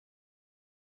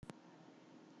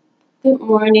Good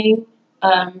morning.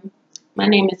 Um, my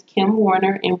name is Kim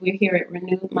Warner, and we're here at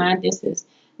Renewed Mind. This is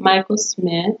Michael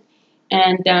Smith,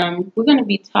 and we're going to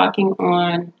be talking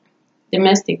on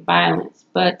domestic violence.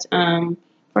 But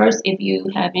first, if you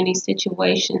have any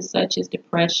situations such as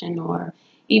depression or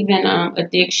even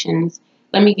addictions,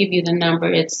 let me give you the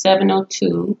number. It's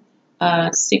 702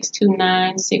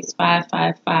 629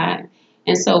 6555.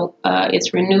 And so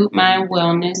it's Renewed Mind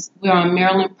Wellness. We're on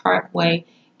Maryland Parkway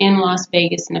in Las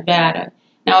Vegas, Nevada.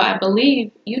 Now, I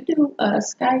believe you do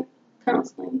Skype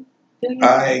counseling, do you?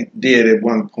 I did at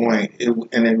one point,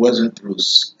 and it wasn't through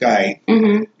Skype.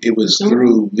 Mm-hmm. It was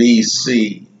through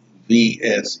VC,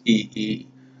 VSEE.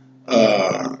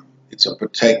 It's a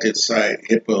protected site,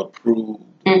 HIPAA approved.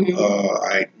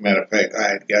 Matter of fact, I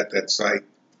had got that site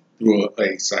through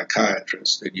a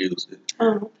psychiatrist that used it,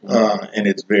 and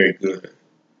it's very good.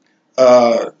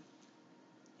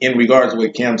 In regards to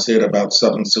what Kim said about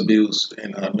substance abuse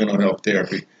and mental health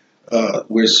therapy,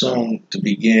 we're soon to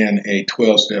begin a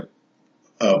 12-step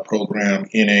program,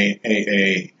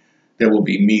 NAAA, that will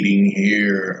be meeting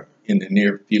here in the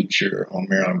near future on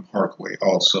Maryland Parkway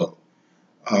also.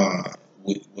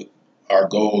 Our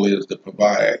goal is to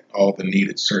provide all the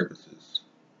needed services,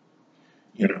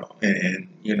 and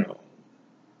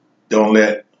don't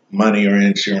let money or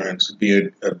insurance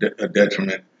be a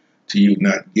detriment to you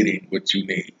not getting what you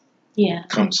need. Yeah.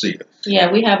 Come see us. Yeah,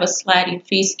 we have a sliding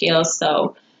fee scale,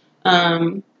 so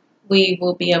we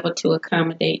will be able to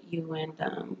accommodate you and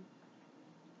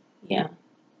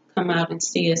come out and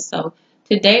see us. So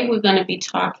today we're going to be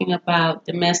talking about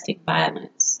domestic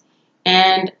violence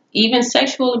and even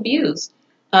sexual abuse.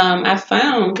 I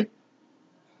found,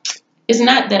 it's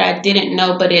not that I didn't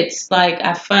know, but it's like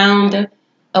I found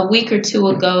a week or two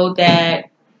ago that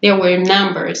there were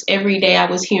numbers. Every day I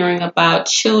was hearing about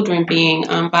children being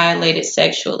violated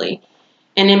sexually.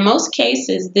 And in most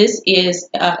cases, this is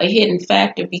a hidden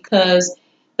factor because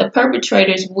the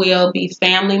perpetrators will be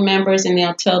family members and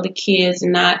they'll tell the kids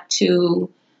not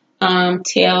to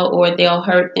tell, or they'll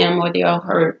hurt them, or they'll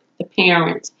hurt the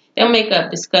parents. They'll make up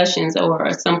discussions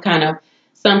or some kind of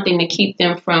something to keep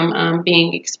them from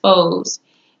being exposed.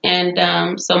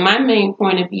 And so my main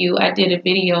point of view, I did a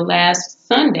video last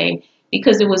Sunday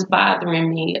because it was bothering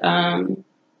me. I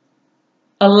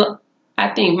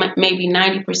think maybe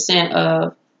 90%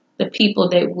 of the people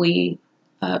that we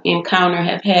encounter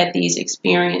have had these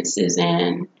experiences,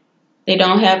 and they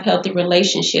don't have healthy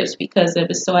relationships because of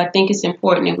it. So I think it's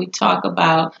important that we talk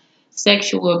about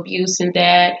sexual abuse and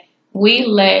that we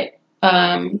let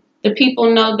the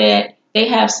people know that they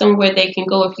have somewhere they can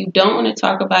go. If you don't want to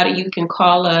talk about it, you can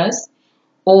call us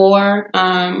or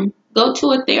go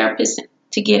to a therapist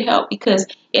to get help, because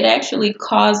it actually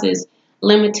causes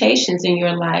limitations in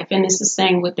your life, and it's the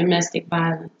same with domestic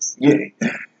violence. Yeah.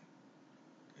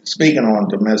 Speaking on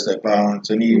domestic violence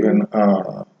and even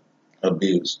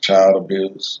abuse, child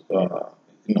abuse,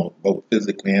 both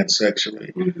physically and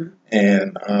sexually,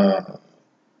 and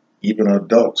even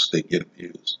adults that get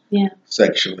abused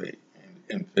sexually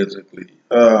and physically.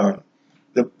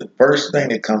 The first thing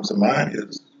that comes to mind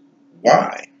is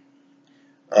why?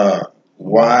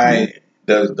 Why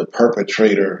does the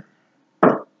perpetrator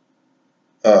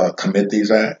commit these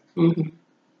acts?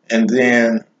 And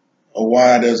then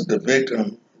why does the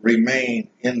victim remain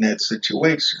in that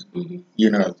situation?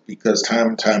 Because time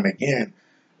and time again,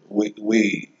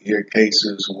 we hear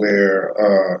cases where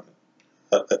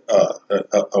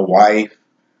a wife,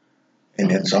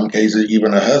 and in some cases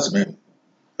even a husband,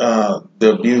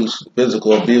 the abuse,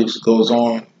 physical abuse, goes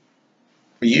on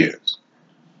for years.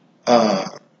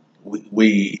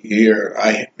 We hear,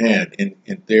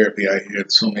 in therapy, I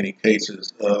heard so many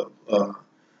cases of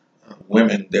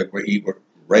women that were either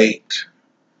raped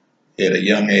at a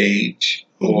young age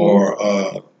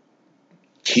or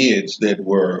kids that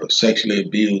were sexually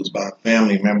abused by a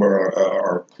family member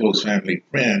or close family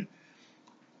friend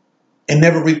and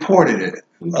never reported it.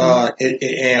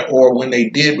 Or when they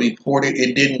did report it,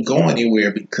 it didn't go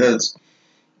anywhere because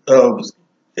of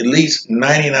at least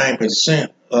 99%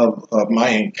 of my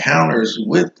encounters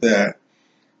with that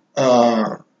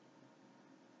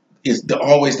is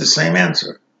always the same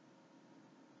answer.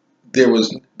 There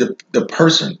was the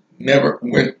person never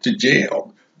went to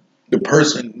jail. The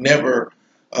person never,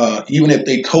 even if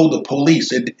they told the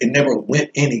police, it never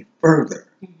went any further.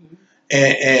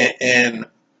 And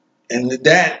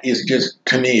that is just,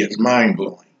 to me, it's mind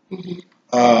blowing.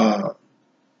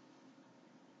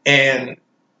 And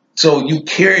so you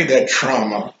carry that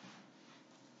trauma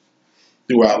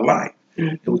throughout life,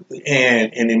 and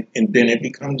then it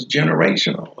becomes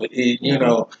generational.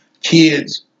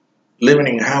 Kids living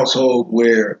in a household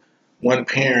where one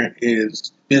parent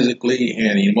is physically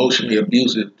and emotionally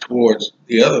abusive towards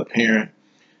the other parent,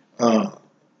 uh,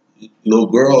 little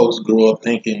girls grow up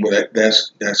thinking, well,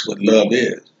 that's what love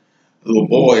is. Little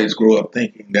boys grow up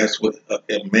thinking that's what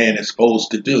a man is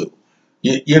supposed to do.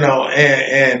 You know,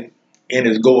 and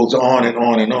it goes on and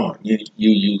on and on.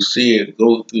 You see it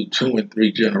go through 2 and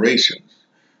 3 generations.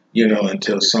 You know,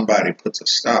 until somebody puts a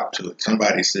stop to it.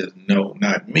 Somebody says, no,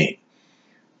 not me.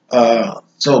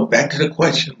 So back to the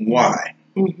question, why?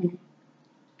 Mm-hmm.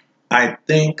 I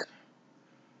think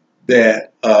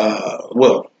that,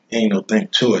 well, ain't no thing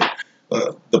to it.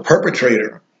 The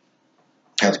perpetrator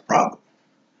has a problem.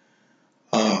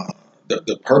 Uh,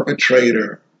 the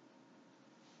perpetrator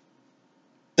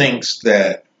thinks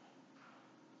that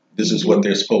this is what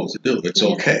they're supposed to do. It's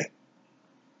okay.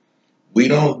 We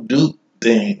don't do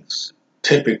things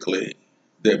typically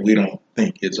that we don't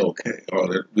think it's okay or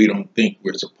that we don't think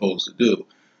we're supposed to do.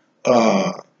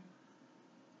 Uh,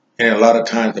 and a lot of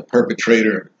times the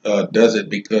perpetrator does it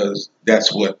because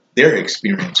that's what their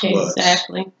experience was.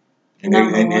 Exactly.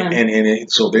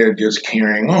 And so they're just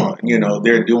carrying on. You know,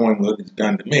 they're doing what is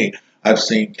done to me. I've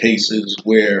seen cases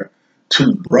where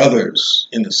 2 brothers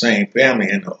in the same family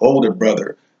and the older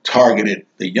brother targeted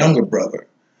the younger brother.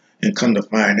 And come to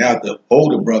find out, the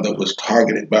older brother was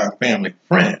targeted by a family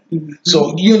friend. Mm-hmm.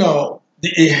 So, you know.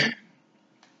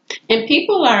 And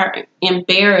people are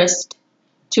embarrassed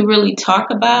to really talk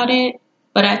about it.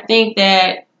 But I think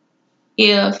that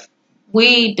if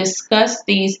we discuss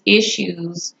these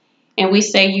issues and we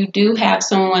say you do have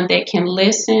someone that can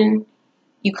listen,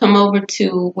 you come over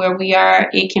to where we are,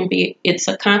 it's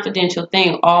a confidential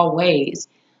thing always.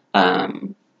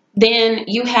 Then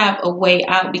you have a way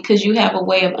out because you have a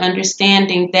way of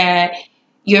understanding that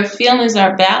your feelings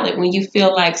are valid when you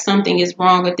feel like something is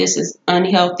wrong or this is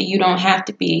unhealthy. You don't have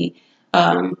to be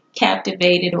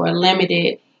captivated or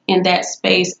limited in that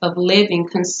space of living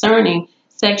concerning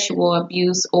sexual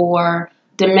abuse or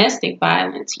domestic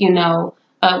violence. You know,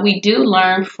 we do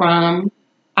learn from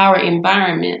our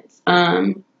environments.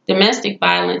 Domestic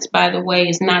violence, by the way,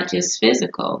 is not just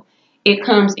physical. It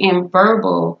comes in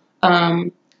verbal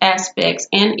aspects,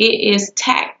 and it is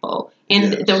tactful.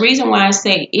 And Yes. The reason why I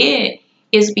say it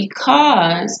is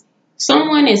because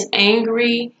someone is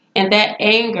angry, and that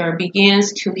anger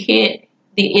begins to hit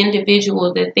the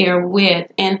individual that they're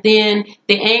with. And then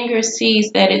the anger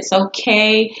sees that it's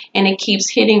okay, and it keeps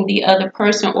hitting the other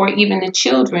person or even the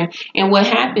children. And what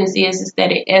happens is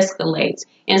that it escalates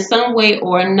in some way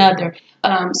or another.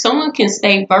 Someone can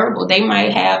stay verbal. They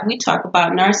might have, we talk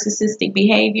about narcissistic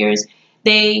behaviors.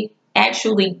 They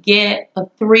actually get a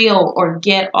thrill or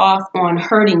get off on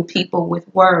hurting people with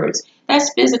words.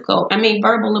 That's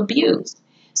verbal abuse.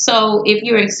 So if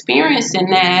you're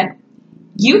experiencing that,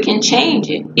 you can change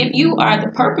it. If you are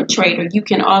the perpetrator, you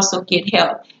can also get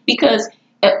help. Because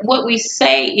what we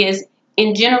say is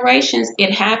in generations,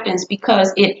 it happens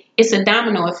because it's a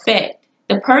domino effect.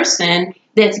 The person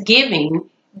that's giving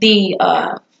the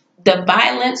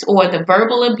violence or the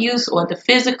verbal abuse or the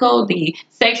physical, the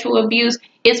sexual abuse,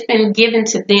 it's been given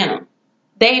to them.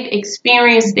 They've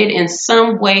experienced it in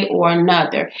some way or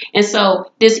another. And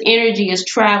so this energy is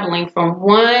traveling from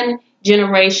one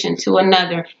generation to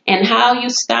another. And how you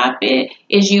stop it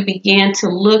is you begin to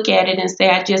look at it and say,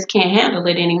 I just can't handle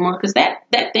it anymore, because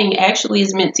that thing actually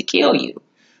is meant to kill you.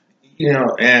 You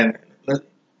know, and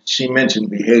she mentioned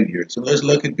behaviors. So let's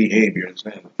look at behaviors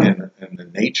and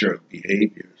the nature of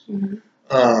behaviors.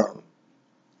 Mm-hmm.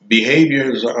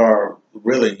 Behaviors are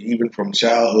really, even from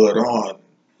childhood on,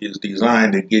 is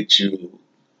designed to get you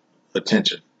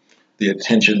attention, the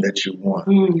attention that you want.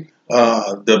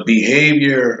 The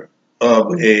behavior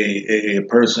of a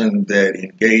person that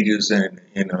engages in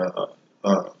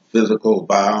physical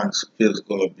violence,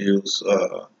 physical abuse,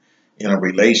 in a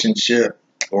relationship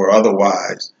or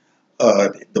otherwise,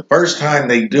 the first time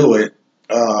they do it,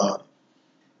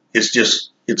 it's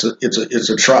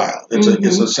a trial.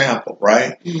 It's a sample,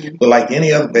 right? Mm-hmm. But like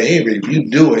any other behavior, if you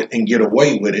do it and get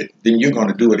away with it, then you're going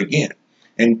to do it again,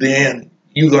 and then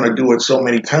you're going to do it so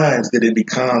many times that it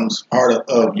becomes part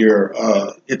of your.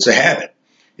 It's a habit.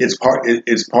 It's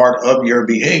part of your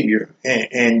behavior,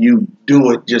 and you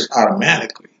do it just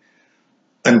automatically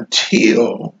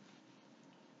until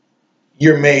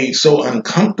you're made so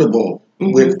uncomfortable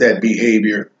with that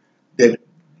behavior that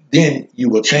then you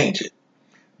will change it.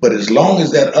 But as long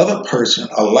as that other person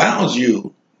allows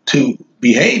you to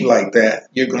behave like that,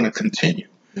 you're going to continue.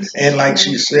 And like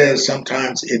she says,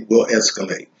 sometimes it will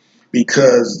escalate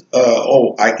because,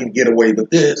 I can get away with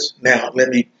this. Now,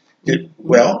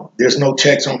 there's no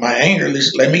checks on my anger.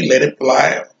 Let me let it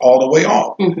fly all the way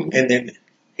off. And then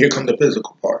here comes the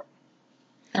physical part.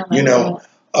 I You like know,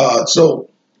 that. so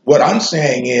what I'm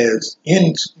saying is,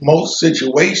 in most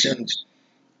situations,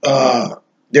 uh,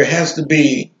 there has to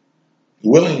be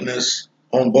willingness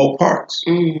on both parts.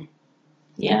 Mm,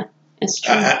 yeah, it's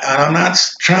true. I'm not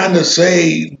trying to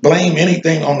say blame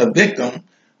anything on the victim,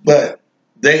 but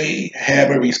they have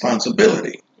a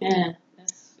responsibility. Yeah,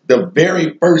 that's. The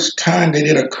very first time that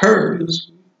it occurs,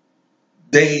 Mm-hmm,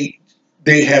 they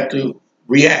they have to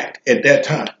react at that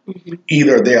time. mm-hmm,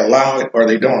 Either they allow it or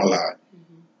they don't allow it.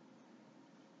 mm-hmm.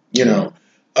 You Yeah,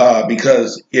 know,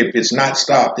 because if it's not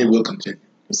stopped, it will continue.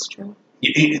 it's true.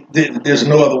 There's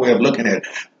no other way of looking at it.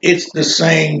 It's the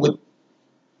same with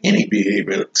any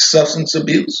behavior: substance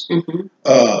abuse, Mm-hmm,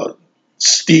 uh,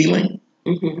 stealing,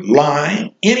 mm-hmm.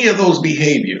 lying, any of those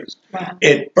behaviors. Wow,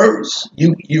 At first,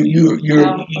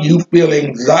 powerful. you feel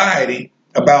anxiety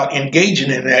about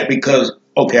engaging in that because,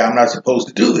 okay, I'm not supposed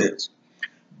to do this.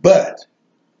 But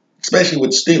especially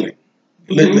with stealing,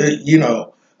 Mm-hmm, you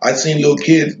know, I've seen little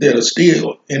kids that'll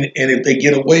steal, and if they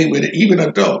get away with it, even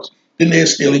adults, then they'll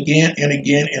steal again and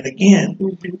again and again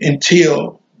mm-hmm.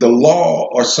 until the law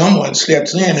or someone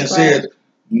steps in and That's right. says,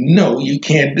 "No, you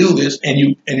can't do this," and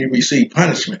you receive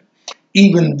punishment.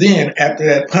 Even then, after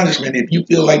that punishment, if you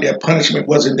feel like that punishment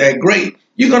wasn't that great,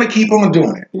 you're going to keep on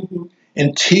doing it Mm-hmm.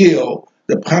 until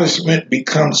the punishment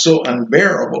becomes so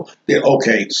unbearable that,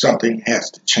 okay, something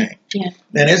has to change. Yeah.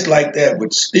 And it's like that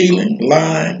with stealing,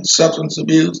 lying, substance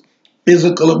abuse,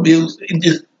 physical abuse, and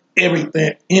just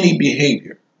everything, any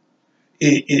behavior.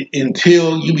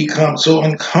 Until you become so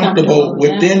uncomfortable Comfortable.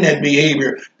 Yeah. within that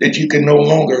behavior that you can no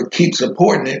longer keep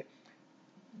supporting it,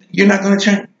 you're not going to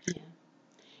change. Yeah.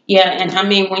 Yeah, and I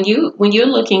mean when you're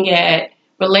looking at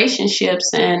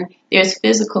relationships and there's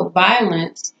physical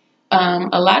violence,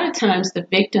 a lot of times the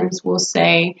victims will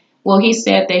say, "Well, he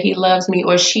said that he loves me,"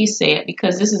 or "she said,"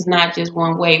 because this is not just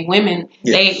one way. Women,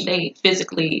 Yes. they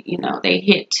physically, they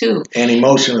hit too. And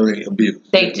emotionally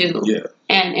abused. They do. Yeah.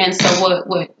 And so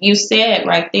what you said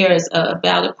right there is a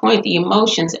valid point. The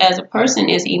emotions, as a person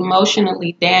is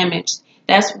emotionally damaged,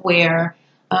 that's where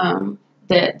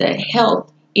the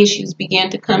health issues begin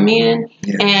to come in.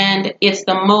 Yeah. And it's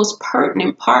the most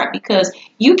pertinent part because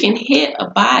you can hit a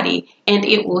body and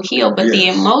it will heal, but the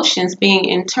Yes. emotions being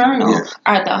internal Yes.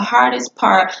 are the hardest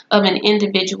part of an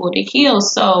individual to heal.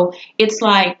 So it's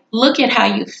like, look at how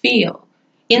you feel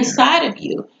inside of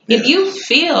you. If Yeah. you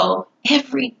feel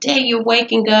every day you're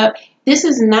waking up, this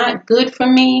is not good for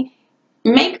me,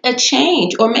 make a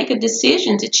change or make a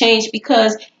decision to change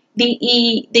because the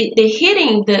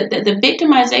hitting, the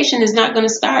victimization is not going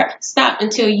to stop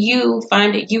until you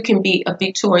find that you can be a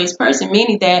victorious person,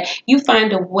 meaning that you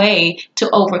find a way to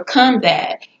overcome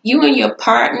that. You and your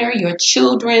partner, your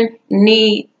children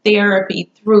need therapy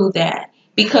through that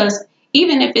because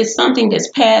even if it's something that's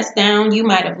passed down, you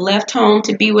might have left home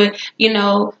to be with,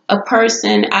 a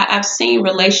person. I've seen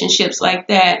relationships like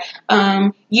that.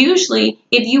 Usually,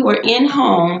 if you were in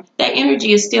home, that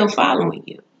energy is still following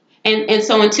you. And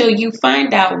so until you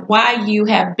find out why you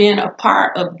have been a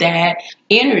part of that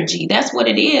energy, that's what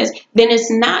it is, then it's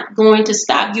not going to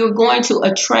stop. You're going to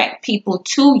attract people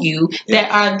to you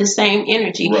that are the same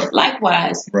energy. Right.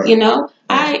 Likewise, Right.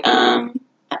 I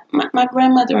my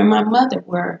grandmother and my mother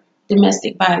were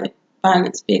domestic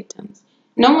violence victims.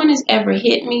 No one has ever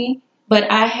hit me,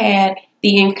 but I had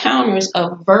the encounters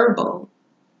of verbal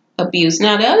abuse.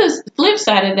 Now, the flip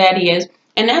side of that is,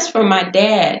 and that's from my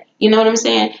dad, you know what I'm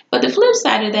saying? But the flip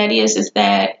side of that is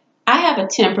that I have a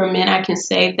temperament. I can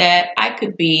say that I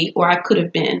could be or I could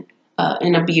have been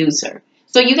an abuser.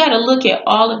 So you got to look at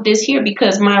all of this here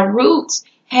because my roots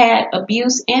had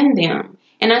abuse in them.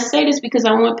 And I say this because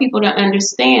I want people to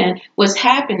understand what's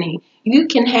happening. You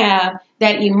can have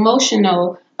that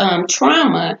emotional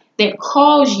trauma that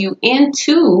calls you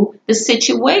into the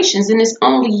situations, and it's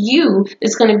only you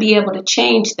that's going to be able to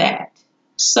change that.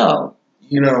 So,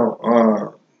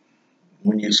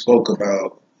 When you spoke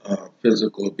about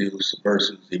physical abuse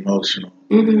versus emotional,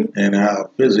 mm-hmm, and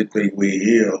how physically we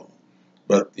heal,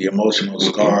 but the emotional mm-hmm,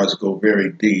 scars go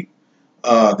very deep.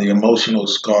 The emotional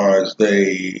scars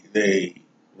they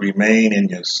remain in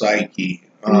your psyche,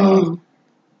 mm,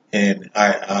 and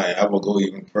I will go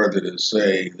even further to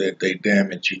say that they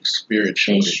damage you they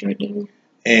spiritually. sure do.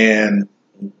 And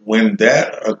when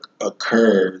that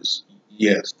occurs,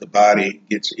 yes, the body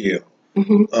gets ill.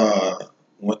 Mm-hmm,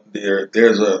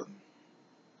 There's a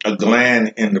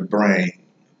gland in the brain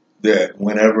that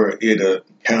whenever it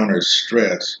encounters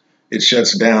stress, it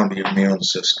shuts down the immune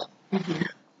system. mm-hmm,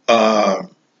 Uh,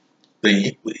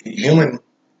 the human,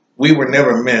 we were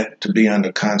never meant to be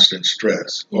under constant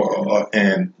stress.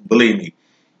 And believe me,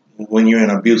 when you're in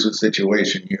an abusive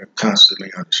situation, you're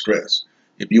constantly under stress.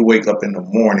 if you wake up in the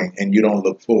morning and you don't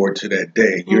look forward to that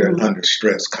day, you're Mm-hmm. under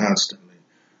stress constantly.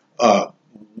 Uh,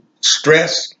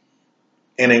 Stress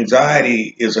and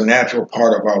anxiety is a natural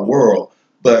part of our world,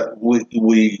 but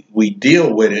we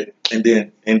deal with it and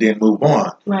then move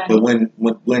on. But Right.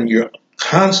 when you're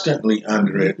constantly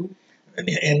under it, Mm-hmm.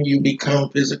 and you become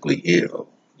physically ill,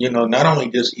 not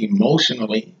only just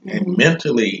emotionally and Mm-hmm.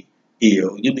 mentally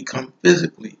ill, you become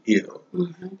physically ill,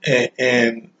 Mm-hmm.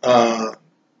 and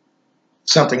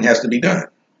something has to be done.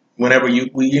 Whenever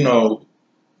the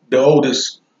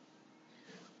oldest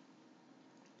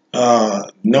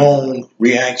known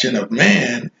reaction of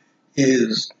man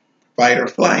is fight or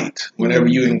flight. Whenever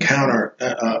you Mm-hmm. encounter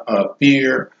a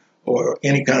fear or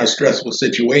any kind of stressful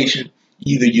situation,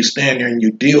 either you stand there and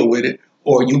you deal with it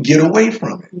or you get away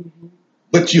from it. Mm-hmm.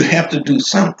 But you have to do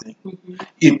something. Mm-hmm.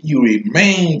 If you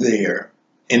remain there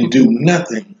and do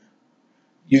nothing,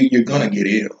 you're going to get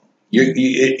ill.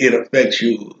 It affects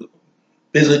you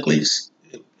physically,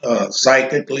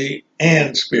 psychically,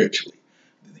 and spiritually.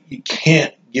 You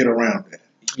can't get around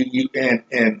that.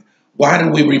 And why do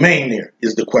we remain there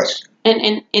is the question.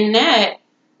 And in that,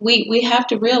 we have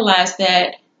to realize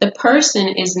that the person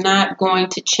is not going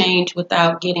to change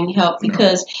without getting help No.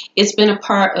 because it's been a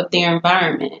part of their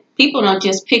environment. People don't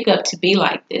just pick up to be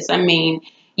like this. I mean,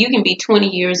 you can be 20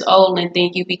 years old and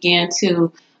then you begin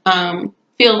to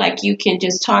feel like you can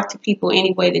just talk to people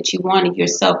any way that you want and you're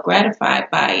self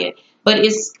gratified by it. But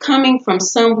it's coming from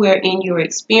somewhere in your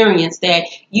experience that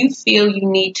you feel you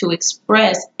need to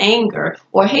express anger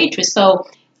or hatred. So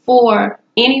for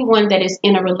anyone that is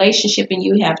in a relationship and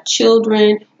you have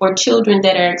children or children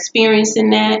that are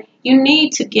experiencing that, you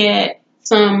need to get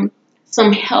some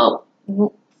help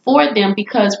for them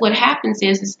because what happens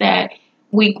is that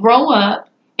we grow up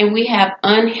and we have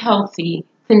unhealthy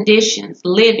conditions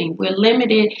living. We're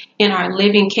limited in our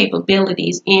living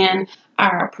capabilities, in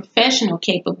our professional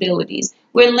capabilities.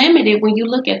 We're limited when you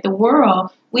look at the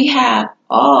world. We have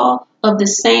all of the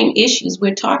same issues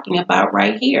we're talking about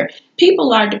right here.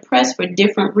 People are depressed for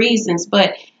different reasons,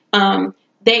 but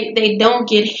they don't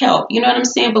get help. You know what I'm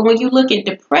saying? But when you look at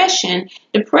depression,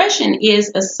 depression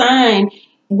is a sign.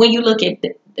 When you look at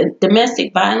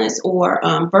domestic violence or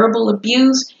verbal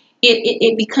abuse,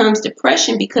 it becomes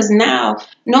depression because now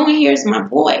no one hears my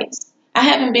voice. I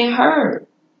haven't been heard.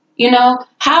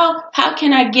 How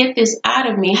can I get this out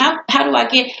of me? How do I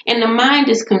get? And the mind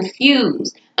is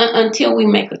confused until we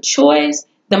make a choice.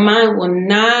 The mind will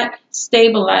not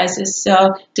stabilize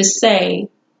itself to say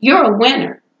you're a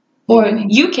winner, or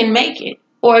you can make it,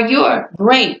 or you're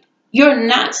great. You're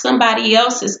not somebody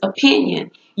else's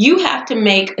opinion. You have to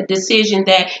make a decision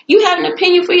that you have an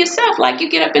opinion for yourself. Like you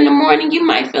get up in the morning, you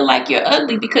might feel like you're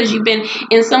ugly because you've been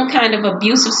in some kind of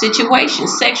abusive situation,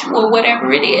 sexual,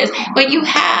 whatever it is. But you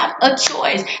have a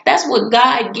choice. That's what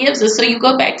God gives us. So you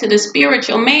go back to the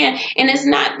spiritual man. And it's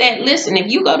not that, listen,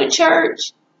 if you go to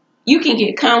church, you can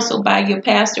get counseled by your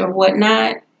pastor or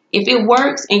whatnot. If it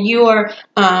works and your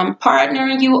partner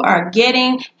and you are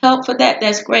getting help for that,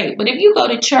 that's great. But if you go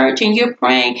to church and you're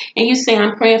praying and you say,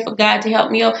 I'm praying for God to help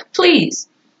me out, please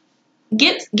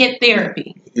get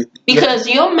therapy. Because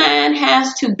your mind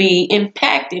has to be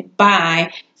impacted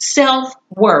by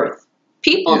self-worth.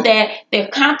 People Yeah. that their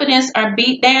confidence are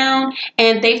beat down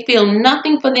and they feel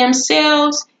nothing for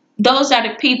themselves, those are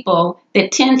the people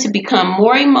that tend to become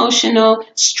more emotional,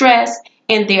 stressed,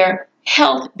 and their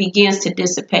health begins to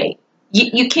dissipate.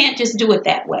 You can't just do it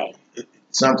that way.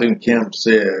 Something Kim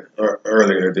said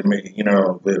earlier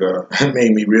that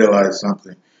made me realize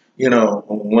something.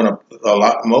 When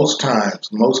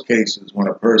most cases, when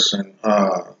a person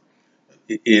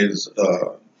is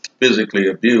physically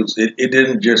abused, it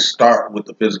didn't just start with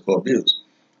the physical abuse.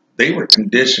 They were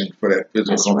conditioned for that That's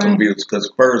physical right. abuse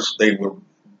because first they were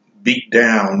beat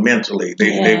down mentally.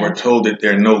 They were Yeah. told that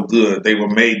they're no good. They were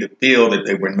made to feel that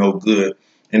they were no good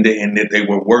and that they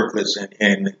were worthless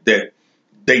and that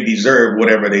they deserve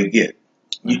whatever they get.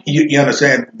 You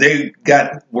understand?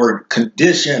 Were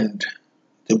conditioned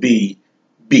to be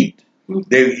beat. Mhm.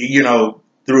 They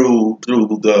through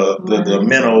the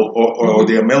mental or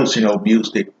the emotional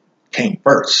abuse that came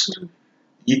first.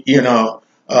 Mhm. You know,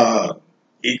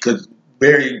 because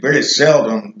very very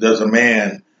seldom does a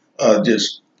man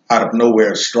just out of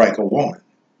nowhere strike a woman.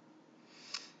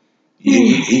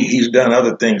 He's done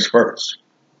other things first.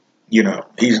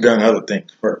 He's done other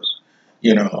things first.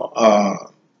 You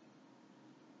know,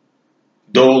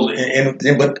 those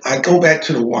but I go back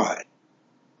to the why.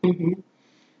 Mhm.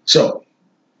 So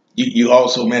you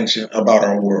also mentioned about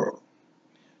our world.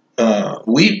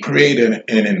 We created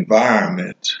an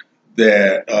environment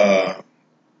that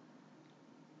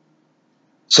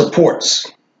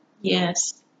supports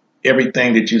Yes.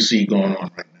 Everything that you see going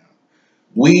on right now.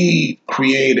 We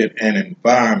created an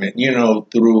environment,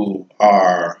 through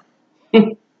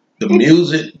the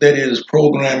music that is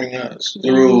programming us, Mhm.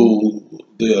 through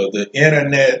the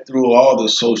internet, through all the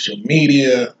social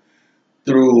media,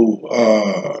 through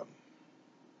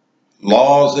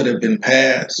laws that have been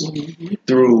passed, Mhm.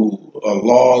 through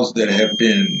laws that have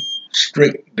been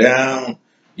strict down.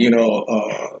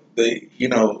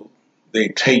 They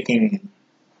taking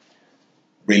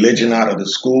religion out of the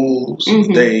schools.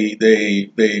 Mhm.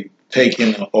 They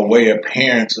taken away a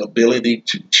parent's ability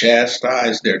to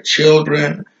chastise their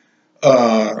children.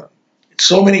 Uh,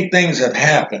 so many things have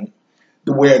happened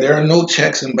where there are no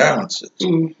checks and balances.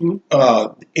 Mhm.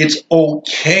 It's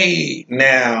okay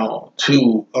now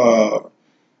to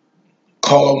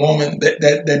call a woman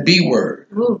that B word.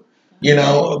 Ooh.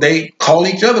 They call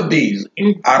each other B's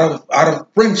Mm. out of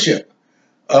friendship.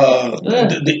 Ugh.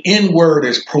 The N word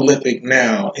is prolific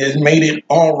now. It's made it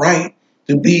all right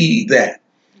to be that,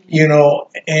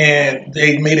 and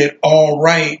they made it all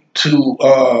right to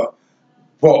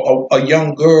for a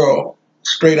young girl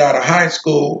straight out of high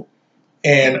school,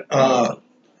 and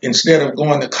instead of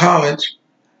going to college,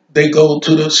 they go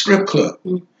to the strip club.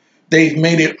 Mm. They've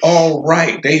made it all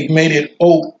right. They've made it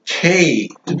okay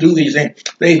to do these things.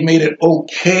 They've made it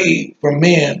okay for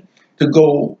men to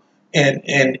go and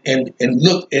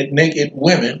look at naked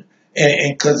women,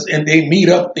 and they meet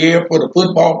up there for the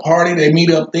football party. They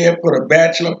meet up there for the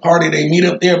bachelor party. They meet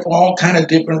up there for all kind of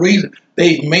different reasons.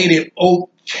 They've made it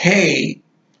okay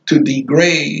to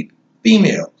degrade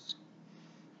females.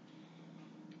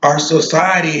 Our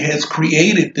society has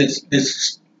created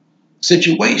this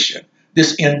situation,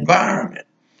 this environment.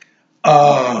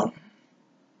 Um,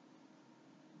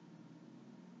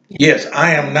 yes,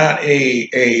 I am not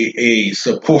a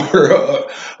supporter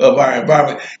of our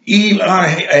environment. Even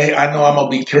I know I'm gonna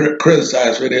be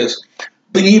criticized for this,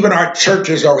 but even our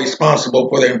churches are responsible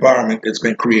for the environment that's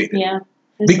been created Yeah.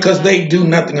 because they do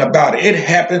nothing about it. It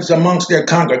happens amongst their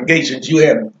congregations. You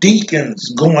have deacons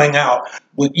going out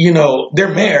with,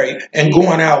 they're married and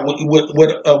going out with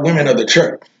women of the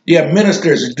church. You have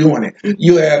ministers doing it. Mhm.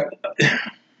 You have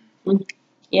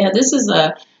Yeah, this is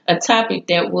a topic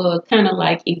that will kind of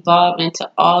like evolve into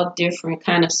all different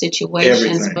kind of situations.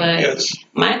 everything. But Yes.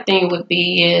 my thing would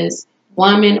be is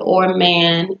woman or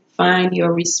man, find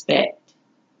your respect.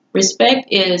 Respect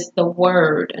is the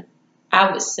word,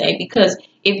 I would say, because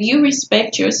if you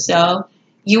respect yourself,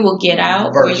 you will get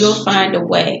out or you'll First, find a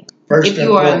way. first If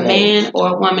you and are a man foremost. or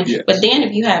a woman, Yes. but then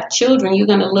if you have children, you're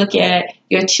going to look at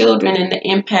your children and the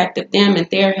impact of them and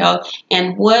their health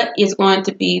and what is going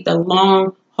to be the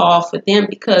long haul for them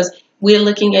because we're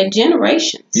looking at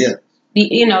generations. Yeah.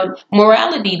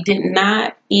 Morality did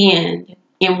not end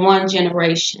in one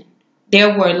generation.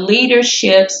 There were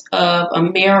leaderships of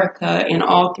America and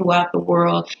all throughout the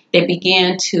world that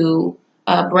began to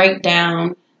break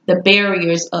down the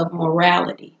barriers of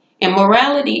morality. And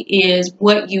morality is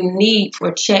what you need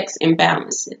for checks and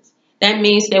balances. That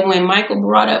means that when Michael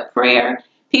brought up prayer,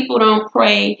 people don't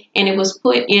pray, and it was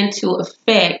put into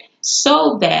effect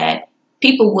so that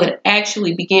people would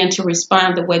actually begin to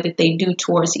respond the way that they do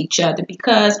towards each other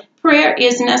because prayer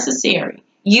is necessary.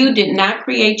 You did not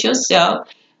create yourself.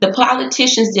 The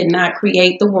politicians did not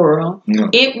create the world. No.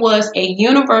 It was a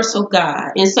universal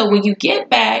God. And so when you get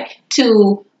back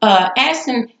to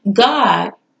asking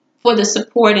God for the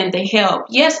support and the help,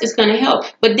 yes, it's going to help.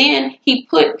 But then he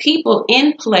put people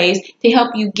in place to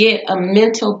help you get a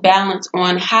mental balance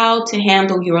on how to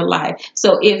handle your life.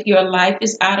 So if your life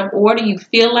is out of order, you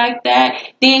feel like that,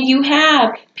 then you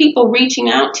have people reaching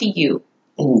out to you.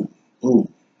 Ooh,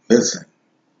 listen.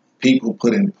 People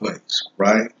put in place,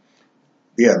 right?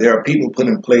 Yeah, there are people put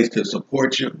in place to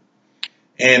support you,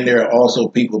 and there are also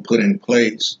people put in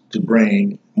place to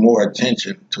bring more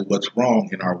attention to what's wrong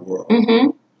in our world.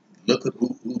 Mm-hmm. Look at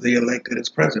who they elected as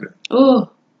president. Oh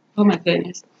my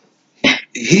goodness.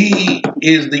 He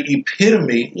is the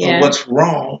epitome Yeah. of what's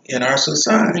wrong in our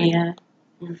society. Yeah.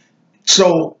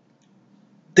 So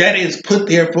that is put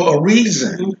there for a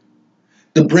reason, Mm-hmm.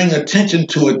 to bring attention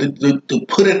to it, to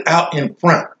put it out in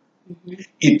front. Mm-hmm.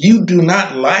 If you do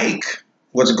not like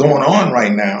what's going on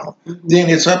right now, Mm-hmm. then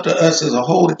it's up to us as a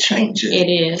whole to change it. It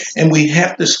is. And we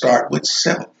have to start with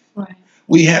self. Right.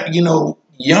 We have,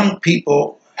 young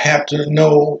people have to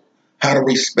know how to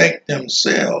respect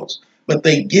themselves, but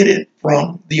they get it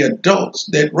from the adults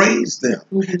that raised them.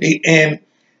 Mm-hmm. And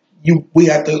we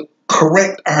have to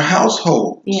correct our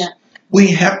households. Yeah.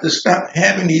 We have to stop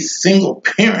having these single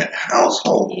parent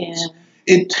households. Yeah.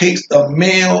 It takes a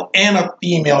male and a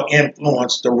female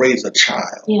influence to raise a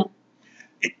child. Yeah.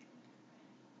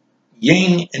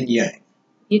 yin and yang.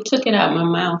 You took it out my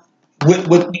mouth.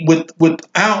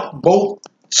 Without both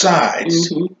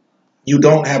sides, you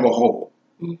don't have a whole.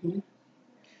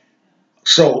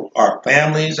 So our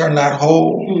families are not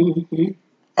whole.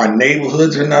 Our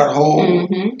neighborhoods are not whole.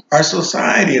 Our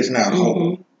society is not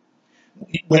whole.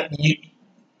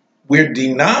 We're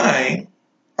denying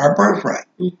our birthright.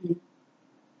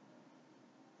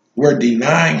 We're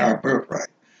denying our birthright.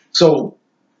 So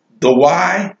the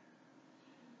why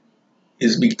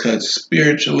is because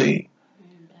spiritually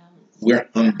we're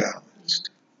unbalanced.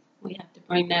 We have to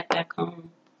bring that back home.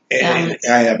 And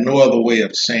I have no other way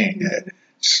of saying that.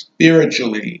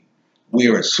 Spiritually, we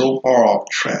are so far off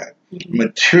track.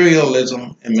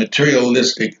 Materialism and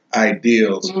materialistic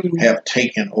ideals have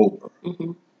taken over.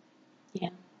 Yeah.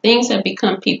 Things have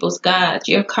become people's gods.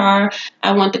 Your car,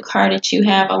 I want the car that you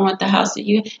have, I want the house that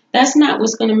you, that's not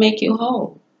what's going to make you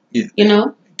whole. Yeah. You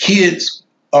know? Kids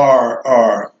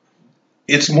are,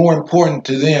 it's more important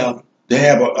to them to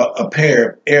have a pair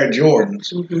of Air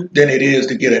Jordans than it is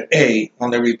to get an A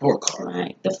on their report card.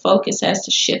 Right. The focus has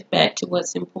to shift back to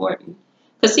what's important.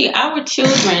 Because, see, our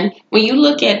children, when you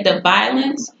look at the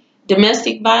violence,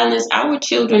 domestic violence, our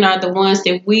children are the ones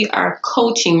that we are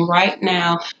coaching right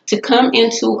now to come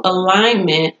into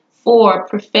alignment for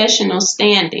professional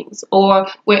standings or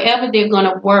wherever they're going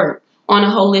to work on a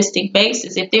holistic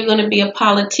basis. If they're going to be a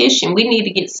politician, we need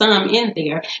to get some in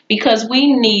there because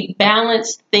we need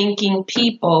balanced thinking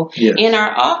people in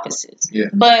our offices.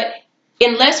 But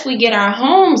unless we get our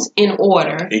homes in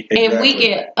order and we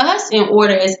get us in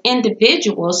order as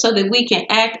individuals so that we can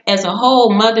act as a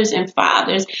whole, mothers and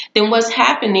fathers, then what's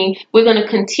happening, we're going to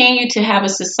continue to have a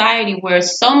society where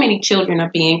so many children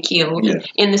are being killed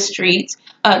in the streets.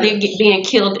 They're being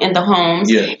killed in the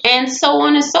homes and so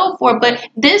on and so forth. But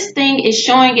this thing is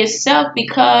showing itself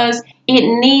because it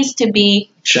needs to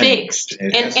be fixed.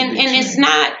 And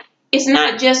it's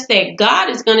not just that God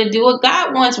is going to do it.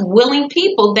 God wants willing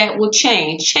people that will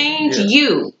change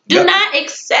you. Do not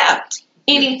accept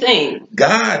anything.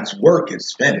 God's work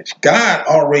is finished. God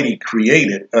already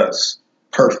created us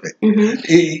perfect.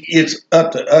 It's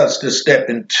up to us to step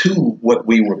into what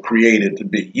we were created to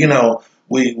be. You know,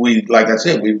 we like I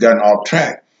said, we've gotten off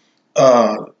track.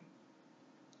 The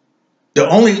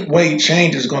only way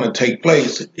change is going to take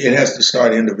place, it has to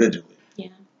start individually.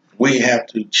 We have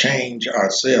to change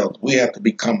ourselves. We have to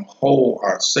become whole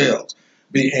ourselves.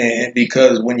 And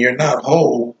because when you're not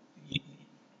whole,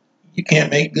 you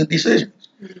can't make good decisions.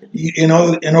 In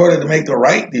order to make the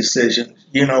right decisions,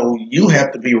 you know, you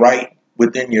have to be right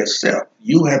within yourself.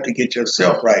 You have to get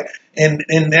yourself right. And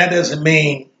that doesn't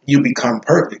mean you become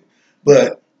perfect,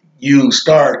 but you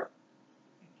start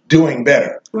doing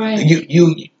better. Right.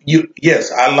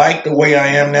 Yes, I like the way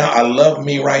I am now. I love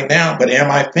me right now, but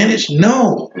am I finished?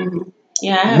 No.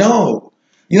 Yeah. No.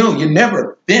 You know, you're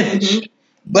never finished.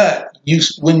 But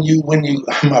when you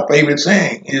my favorite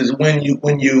saying is when you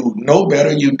know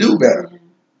better, you do better.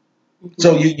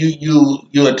 So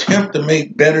you attempt to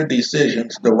make better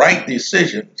decisions, the right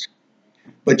decisions,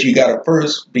 but you got to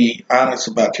first be honest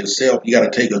about yourself. You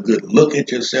got to take a good look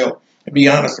at yourself and be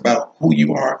honest about who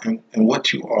you are and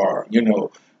what you are. You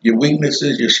know, your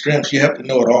weaknesses, your strengths, you have to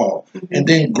know it all. And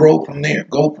then grow from there.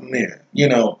 Go from there. You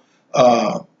know,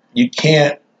 you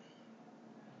can't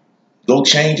go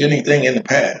change anything in the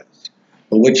past.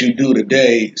 But what you do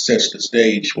today sets the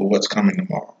stage for what's coming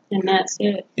tomorrow. And that's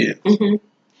it. Yeah.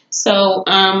 So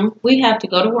we have to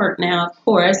go to work now, of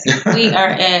course. We are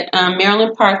at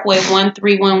Maryland Parkway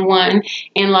 1311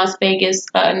 in Las Vegas,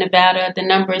 Nevada. The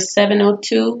number is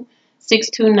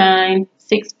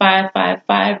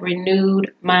 702-629-6555,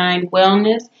 Renewed Mind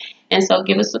Wellness. And so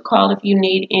give us a call if you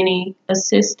need any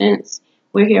assistance.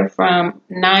 We're here from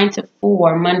 9 to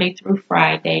 4, Monday through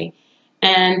Friday.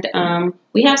 And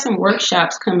we have some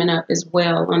workshops coming up as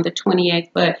well on the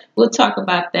 28th, but we'll talk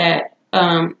about that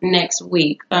next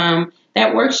week.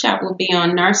 That workshop will be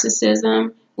on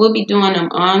narcissism. We'll be doing them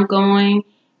ongoing.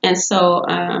 And so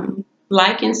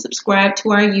like and subscribe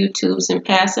to our YouTubes and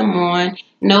pass them on.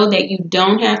 Know that you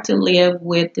don't have to live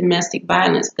with domestic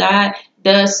violence. God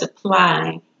does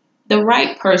supply the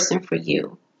right person for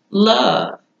you.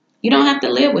 Love. You don't have to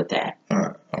live with that.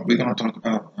 Are we going to talk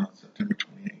about September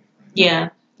 28th? Right? Yeah.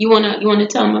 You wanna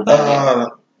tell them about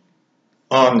it?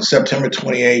 On September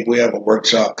 28th, we have a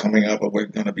workshop coming up where we're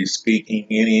going to be speaking.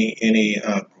 Any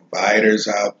providers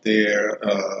out there,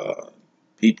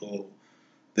 people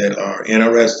that are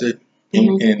interested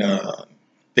in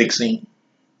fixing,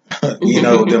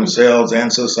 themselves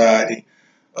and society.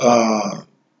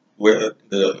 Where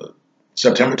the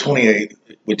September 28th,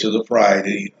 which is a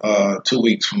Friday, 2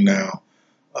 weeks from now,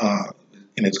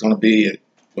 and it's going to be at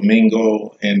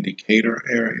Flamingo and Decatur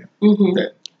area. Mm-hmm.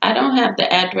 That I don't have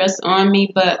the address on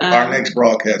me, but our next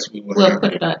broadcast we will we'll have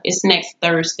put it. it up. It's next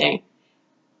Thursday.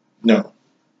 No,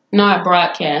 No, I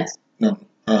broadcast. no.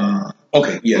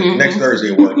 Okay, yeah, Mhm. next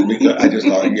Thursday will work. Because I just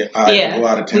thought I Yeah. go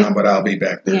out of town, but I'll be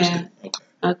back Yeah. Thursday. Okay.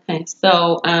 Okay.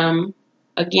 So,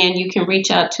 again, you can reach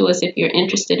out to us if you're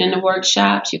interested in the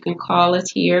workshops. You can call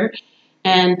us here,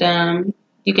 and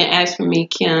you can ask for me,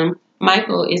 Kim.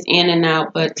 Michael is in and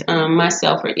out, but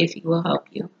myself or Iffy will help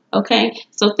you. Okay.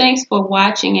 So thanks for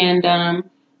watching, and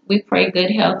we pray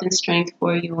good health and strength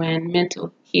for you and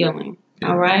mental healing.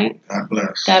 All right. God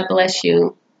bless. God bless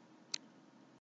you.